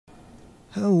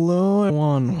Hello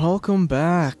everyone, welcome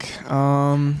back.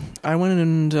 I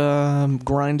went and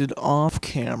grinded off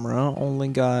camera, only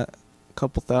got a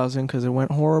couple thousand because it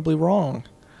went horribly wrong.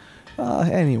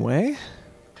 Anyway,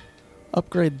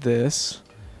 upgrade this.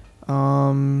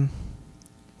 Yeah,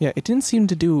 it didn't seem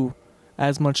to do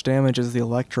as much damage as the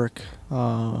electric,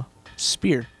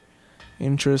 spear,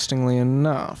 interestingly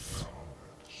enough.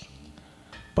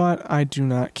 But I do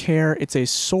not care, it's a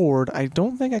sword. I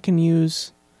don't think I can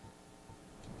use...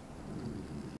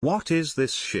 What is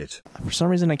this shit? For some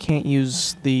reason I can't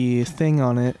use the thing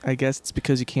on it. I guess it's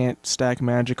because you can't stack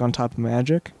magic on top of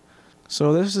magic.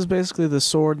 So this is basically the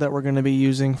sword that we're going to be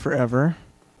using forever.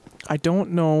 I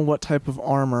don't know what type of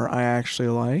armor I actually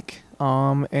like.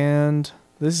 And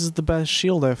this is the best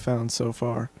shield I've found so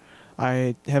far.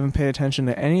 I haven't paid attention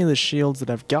to any of the shields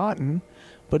that I've gotten,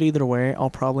 but either way,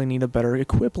 I'll probably need a better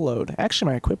equip load.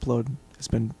 Actually, my equip load has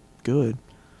been good.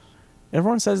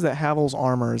 Everyone says that Havel's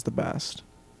armor is the best.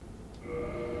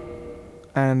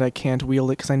 And I can't wield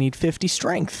it because I need 50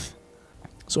 strength.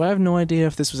 So I have no idea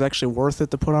if this was actually worth it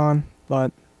to put on,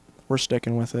 but we're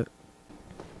sticking with it.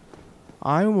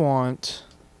 I want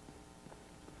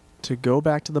to go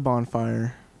back to the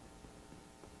bonfire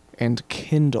and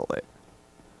kindle it.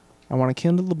 I want to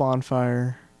kindle the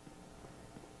bonfire.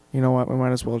 You know what? We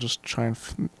might as well just try and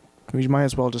fight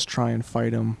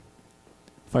them.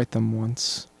 Fight them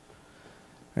once.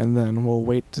 And then we'll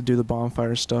wait to do the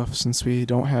bonfire stuff since we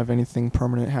don't have anything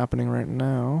permanent happening right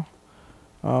now.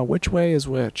 Which way is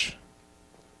which?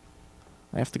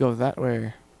 I have to go that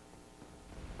way.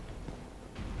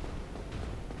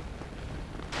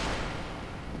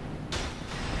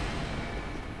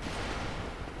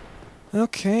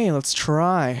 Okay, let's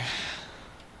try.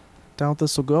 Doubt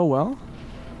this will go well.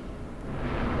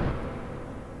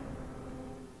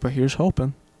 But here's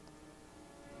hoping.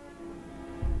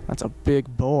 That's a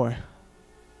big boy.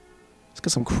 He's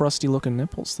got some crusty looking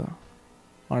nipples though.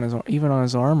 On his, even on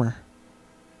his armor.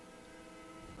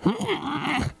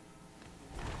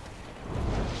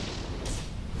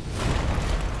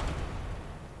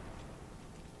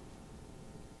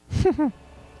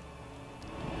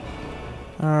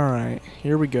 Alright,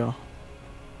 here we go.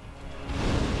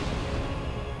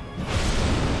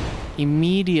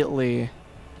 Immediately,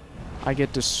 I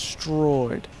get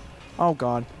destroyed. Oh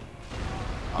god.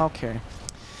 Okay.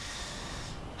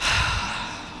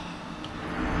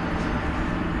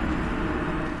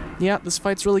 Yeah, this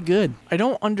fight's really good. I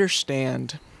don't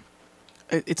understand.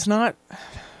 It's not...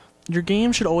 Your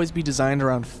game should always be designed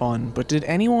around fun, but did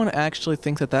anyone actually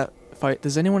think that fight...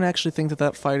 Does anyone actually think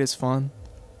that fight is fun?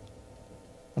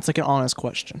 That's like an honest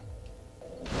question.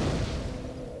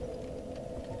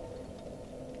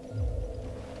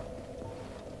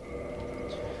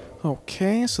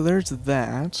 Okay, so there's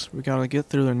that. We gotta get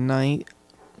through the night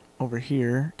over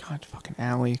here. God, fucking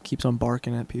Allie keeps on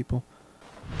barking at people.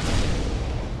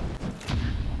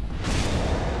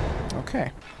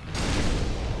 Okay.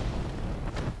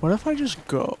 What if I just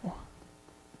go?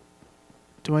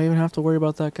 Do I even have to worry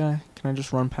about that guy? Can I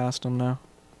just run past him now?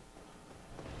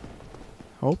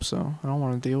 Hope so. I don't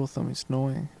want to deal with him. He's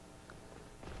annoying.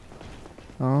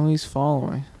 Oh, he's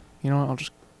following. You know what? I'll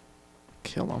just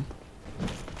kill him.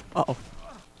 Uh-oh.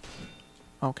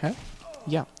 Okay.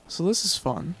 Yeah. So this is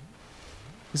fun.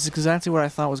 This is exactly what I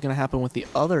thought was going to happen with the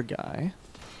other guy.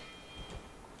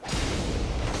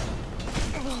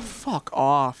 Oh, fuck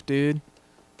off, dude.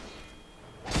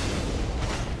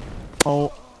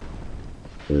 Oh.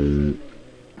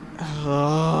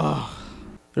 Ugh.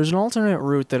 There's an alternate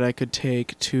route that I could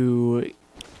take to...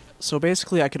 So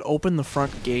basically I could open the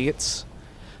front gates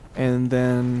and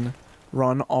then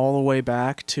run all the way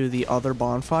back to the other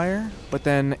bonfire, but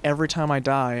then every time I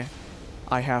die,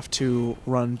 I have to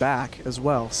run back as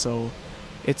well. So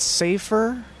it's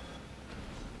safer,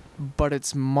 but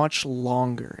it's much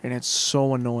longer, and it's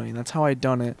so annoying. That's how I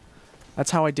done it.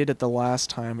 That's how I did it the last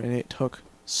time, and it took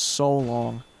so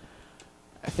long.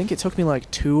 I think it took me like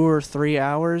 2 or 3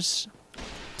 hours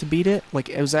to beat it. Like,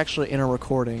 it was actually in a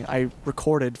recording. I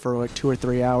recorded for like 2 or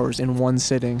 3 hours in one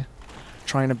sitting,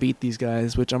 trying to beat these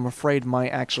guys, which I'm afraid might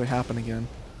actually happen again.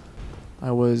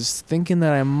 I was thinking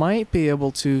that I might be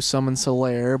able to summon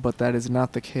Solaire, but that is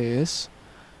not the case.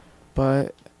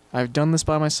 But I've done this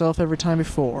by myself every time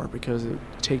before, because it would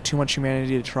take too much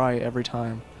humanity to try it every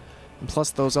time. And plus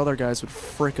those other guys would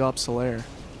frick up Solaire.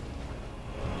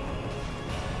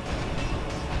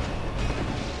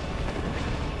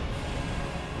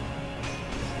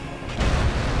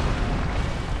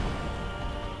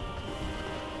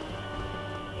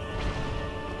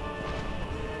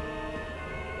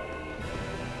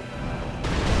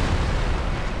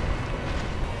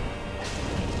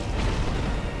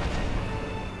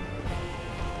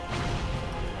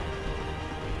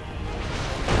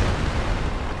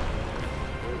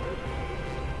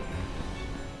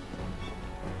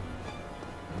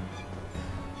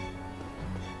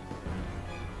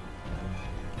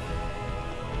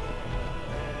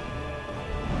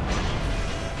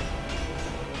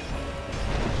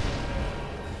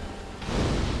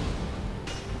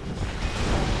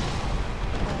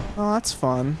 Oh, that's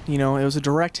fun. You know, it was a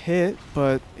direct hit,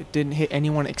 but it didn't hit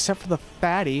anyone except for the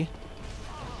fatty.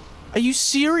 Are you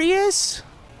serious?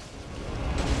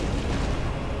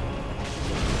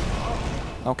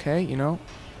 Okay, you know,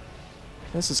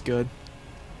 this is good.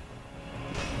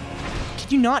 Can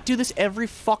you not do this every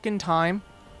fucking time?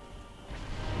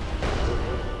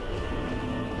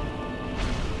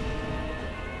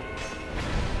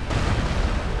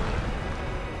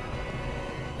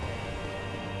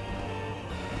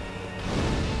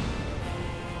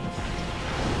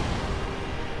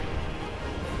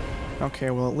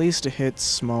 Okay, well, at least it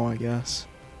hits Smo, I guess.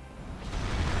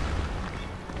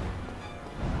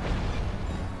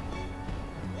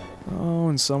 Oh,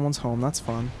 and someone's home. That's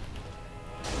fun.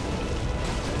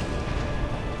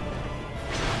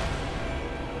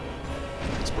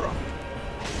 Thanks, bro.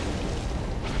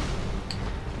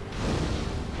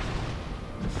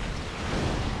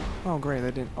 Oh, great.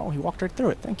 That didn't... Oh, he walked right through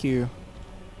it. Thank you.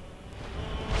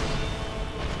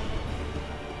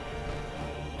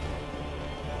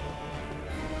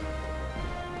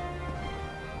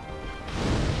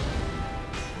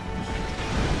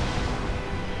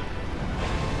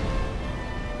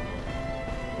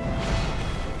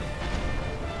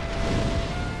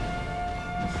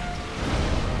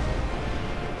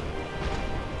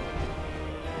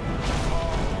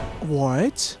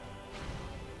 What?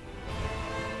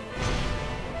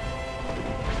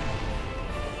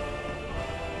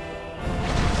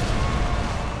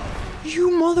 You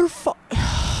motherfucker.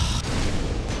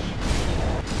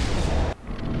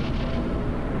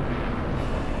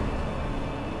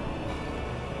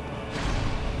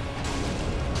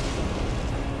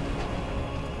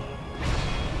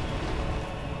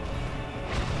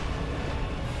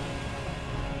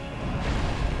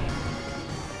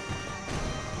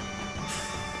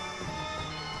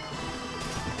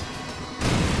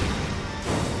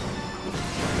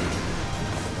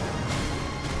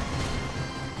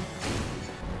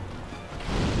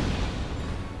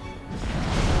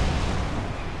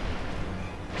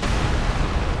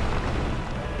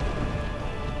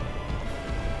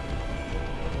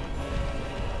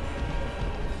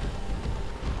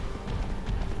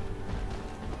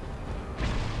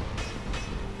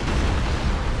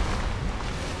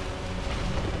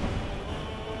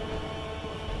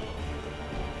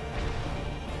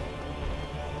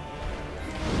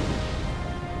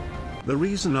 The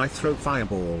reason I throw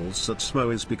fireballs at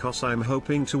Smo is because I'm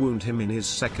hoping to wound him in his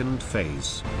second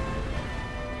phase.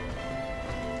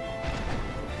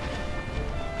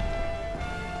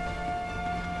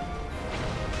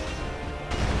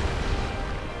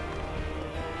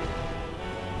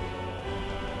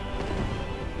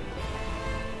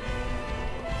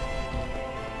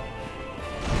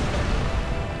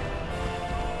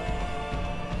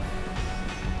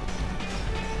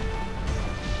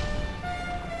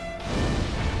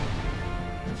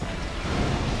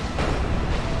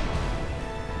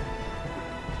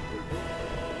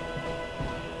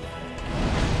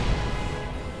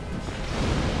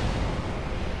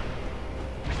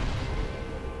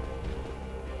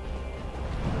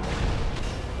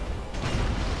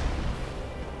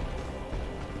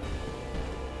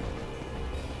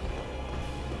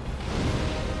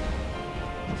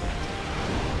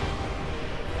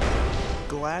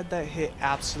 Glad that hit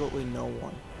absolutely no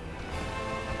one.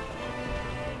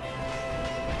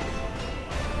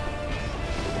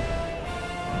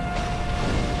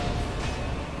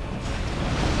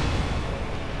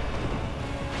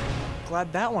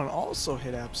 Glad that one also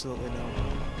hit absolutely no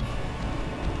one.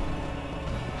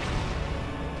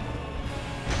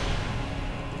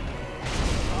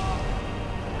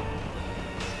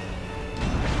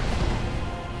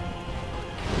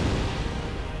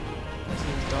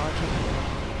 He's dodging.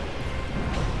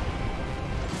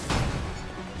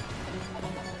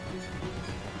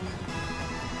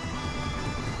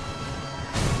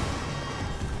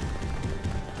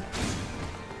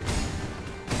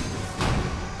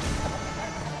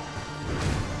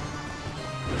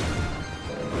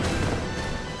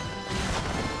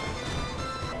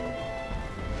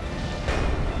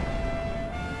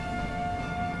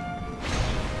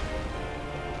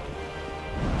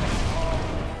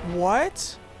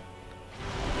 What?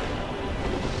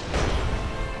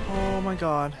 Oh my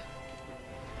god.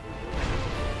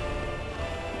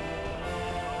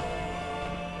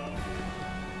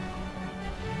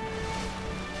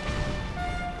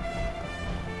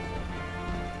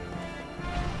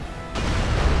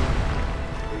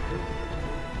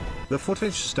 The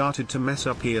footage started to mess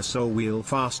up here, so we'll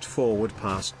fast forward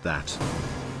past that.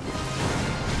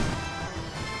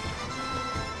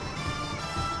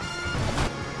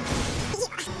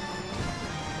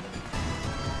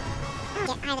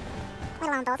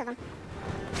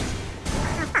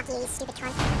 Oh, fuck you, you stupid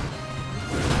cunt.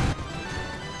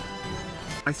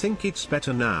 I think it's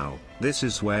better now. This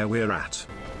is where we're at.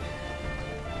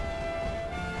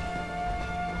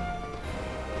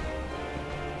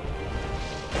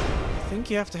 I think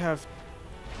you have to have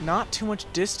not too much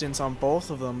distance on both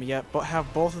of them yet, but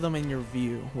have both of them in your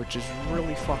view, which is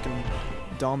really fucking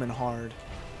dumb and hard.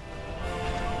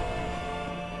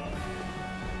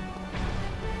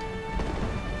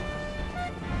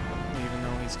 Even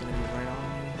though he's gonna be right on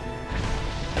me.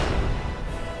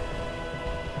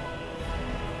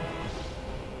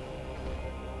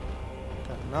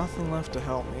 Got nothing left to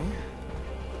help me.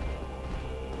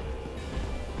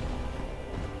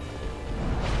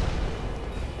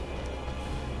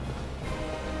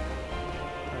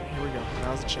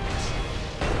 Now's a chance.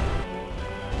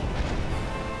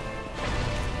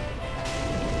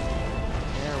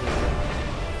 There we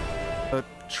go. The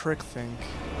trick thing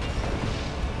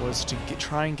was to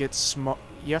try and get Smo.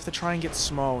 You have to try and get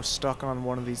Smo stuck on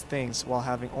one of these things while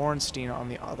having Ornstein on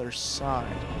the other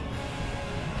side.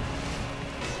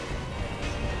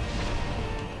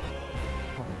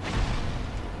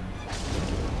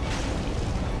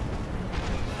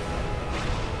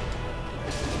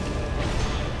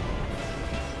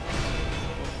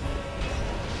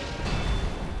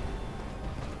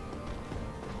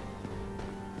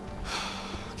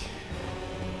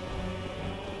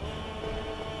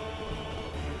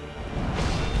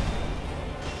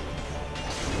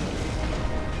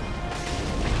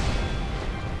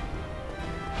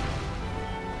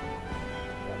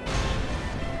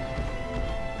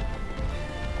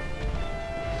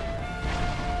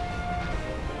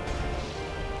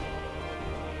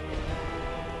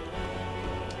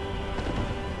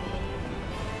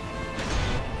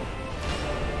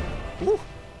 Woo.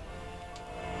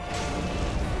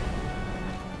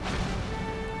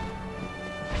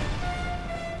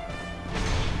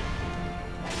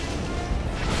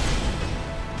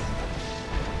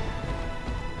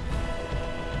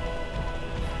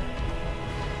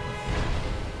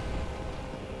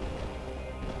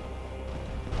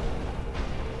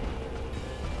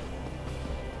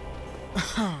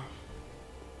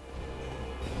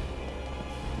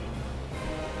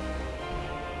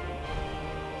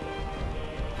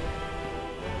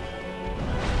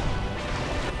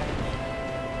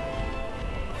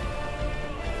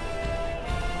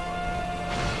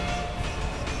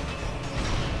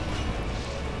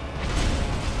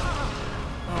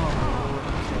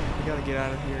 Get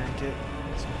out of here and get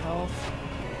some health.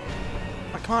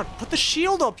 Oh, come on, put the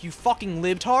shield up, you fucking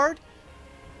libtard!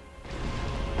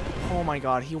 Oh my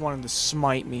god, he wanted to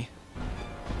smite me.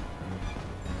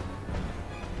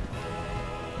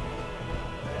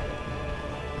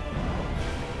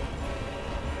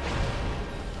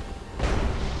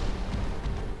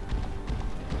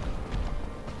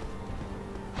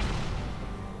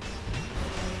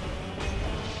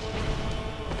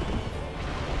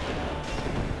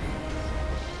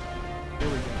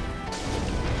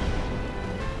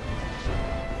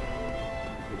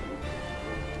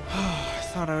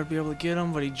 Thought I would be able to get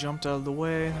him, but he jumped out of the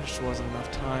way. There just wasn't enough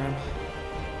time.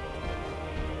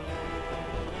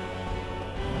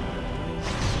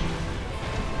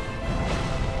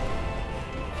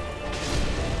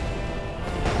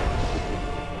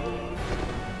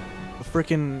 The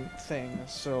frickin' thing,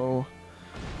 so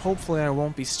hopefully I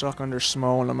won't be stuck under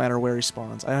Smo no matter where he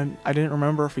spawns. I didn't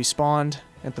remember if he spawned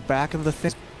at the back of the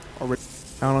thing, or I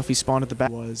don't know if he spawned at the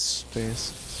back. Was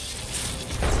space.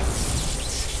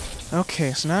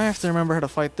 Okay, so now I have to remember how to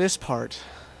fight this part.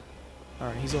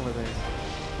 Alright, he's over there.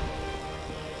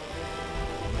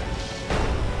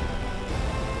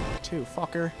 Two,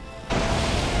 fucker.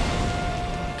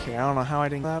 Okay, I don't know how I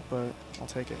didn't that, but I'll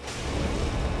take it.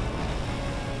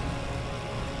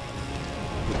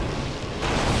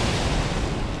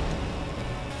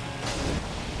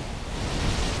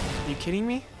 Are you kidding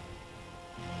me?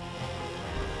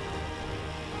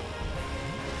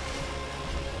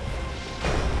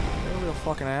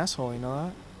 Fucking asshole, you know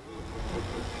that?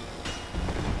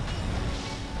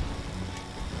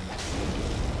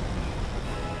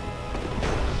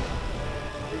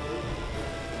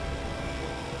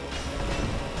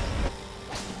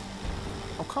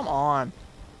 Oh, come on.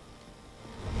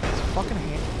 It's fucking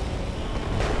hand.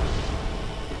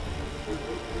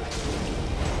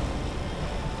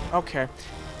 Okay.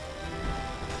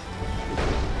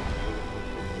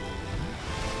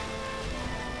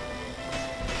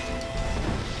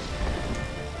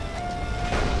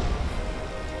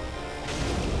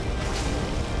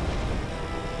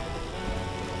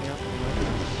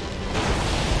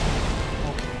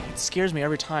 Scares me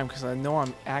every time because I know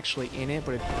I'm actually in it,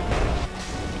 but it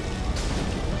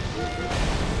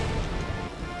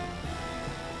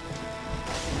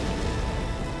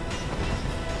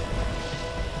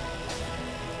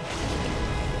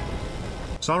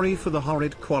Sorry for the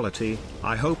horrid quality,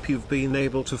 I hope you've been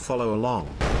able to follow along.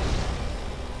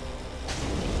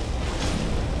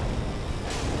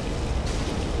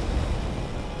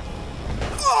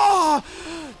 Oh!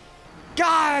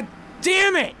 God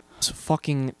damn it! It's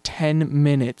fucking 10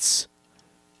 minutes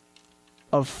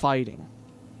of fighting.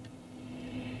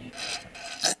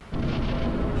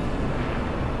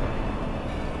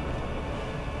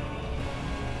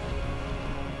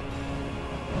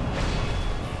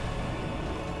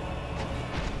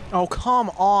 Oh, come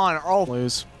on. Oh,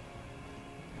 lose.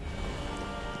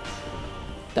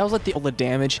 That was like all the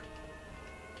damage.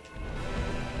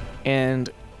 And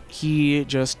he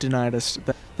just denied us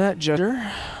that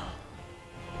gesture.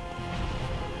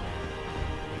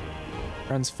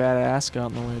 Friend's fat ass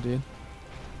got in the way, dude.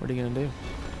 What are you gonna do?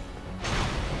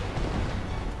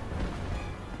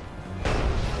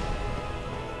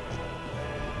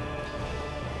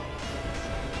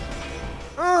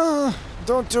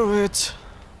 Don't do it.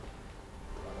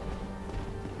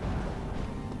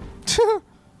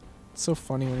 It's so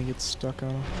funny when he gets stuck on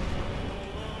him.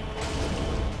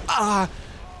 Ah!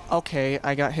 Okay,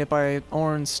 I got hit by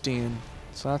Ornstein,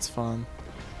 so that's fun.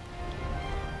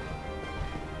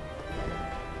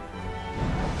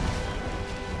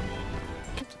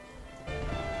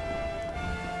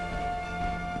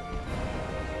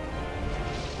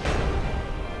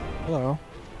 Hello.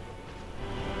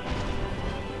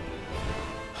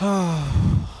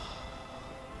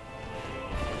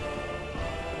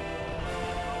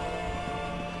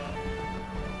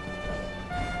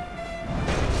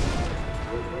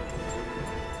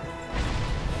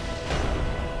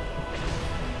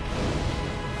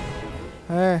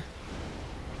 Hey.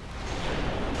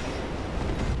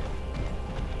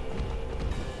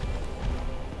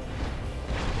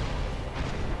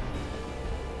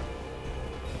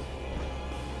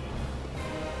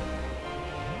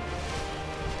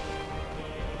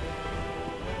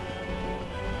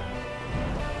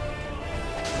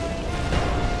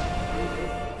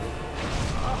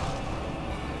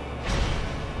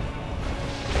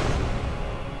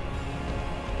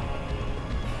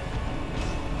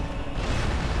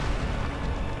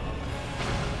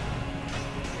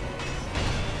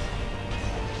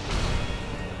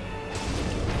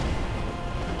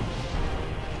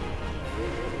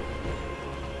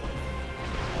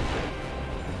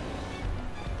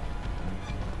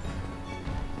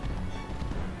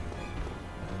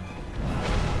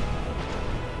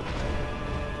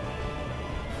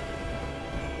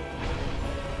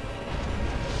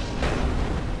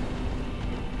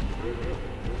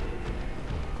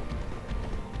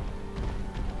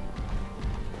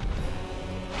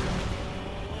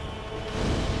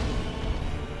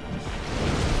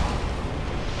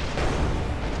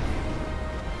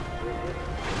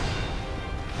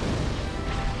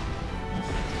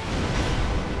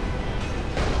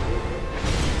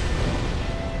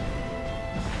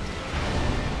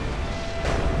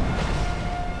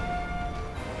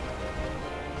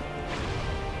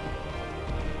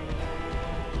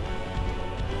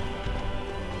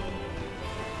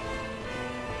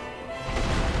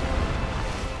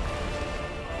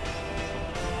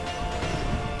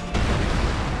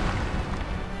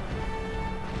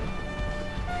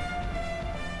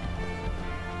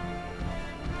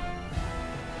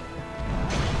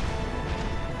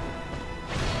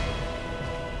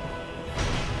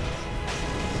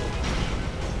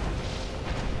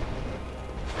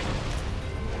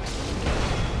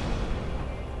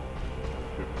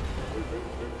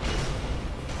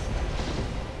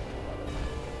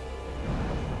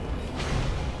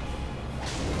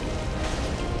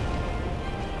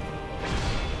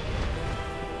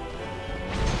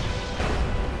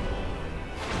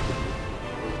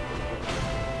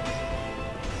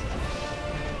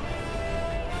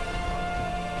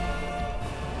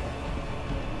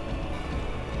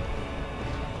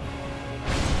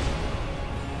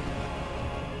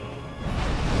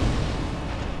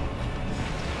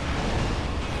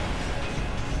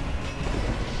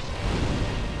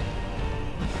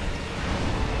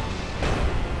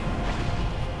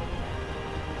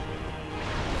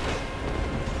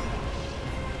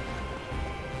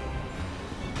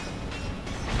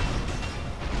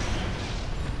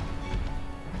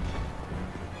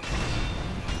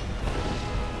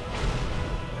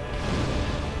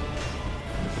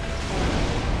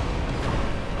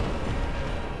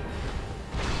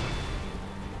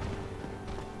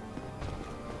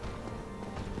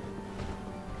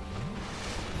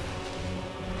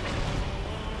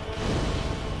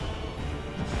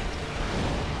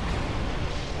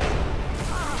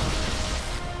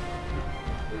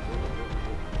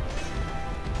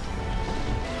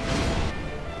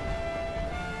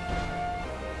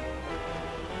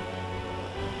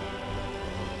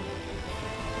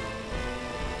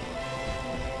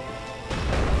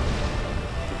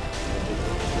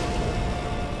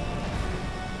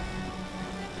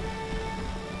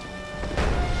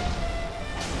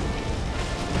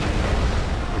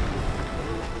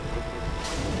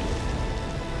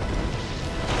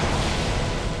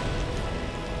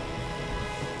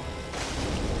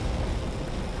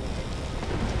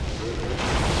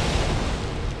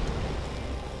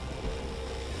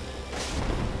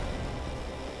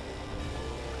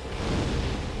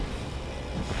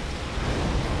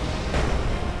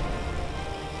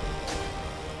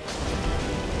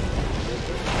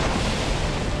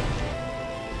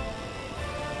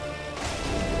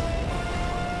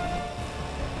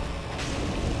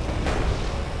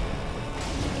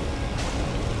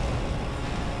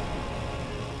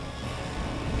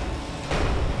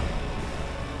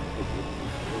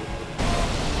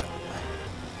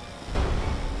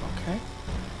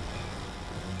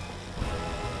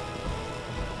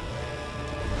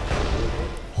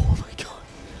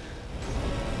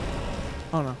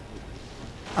 Oh no.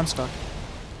 I'm stuck.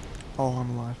 Oh, I'm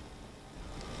alive.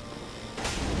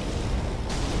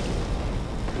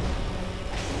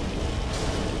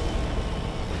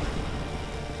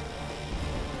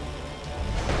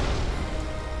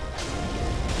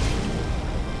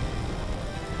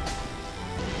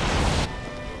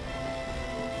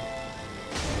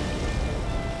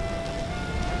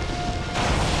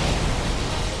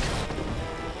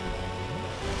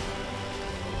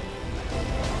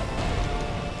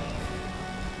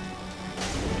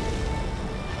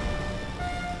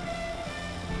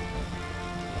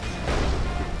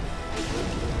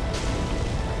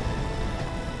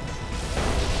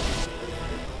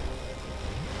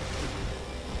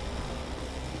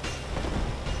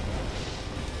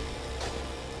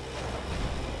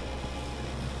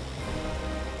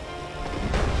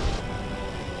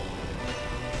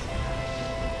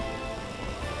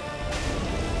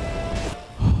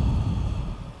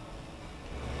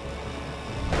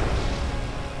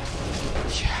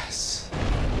 Yes.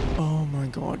 Oh my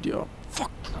god, yo.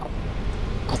 Fuck.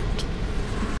 God.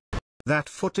 That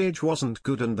footage wasn't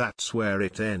good and that's where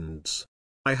it ends.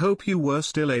 I hope you were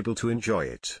still able to enjoy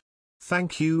it.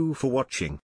 Thank you for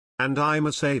watching. And I'm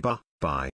a Saber, bye.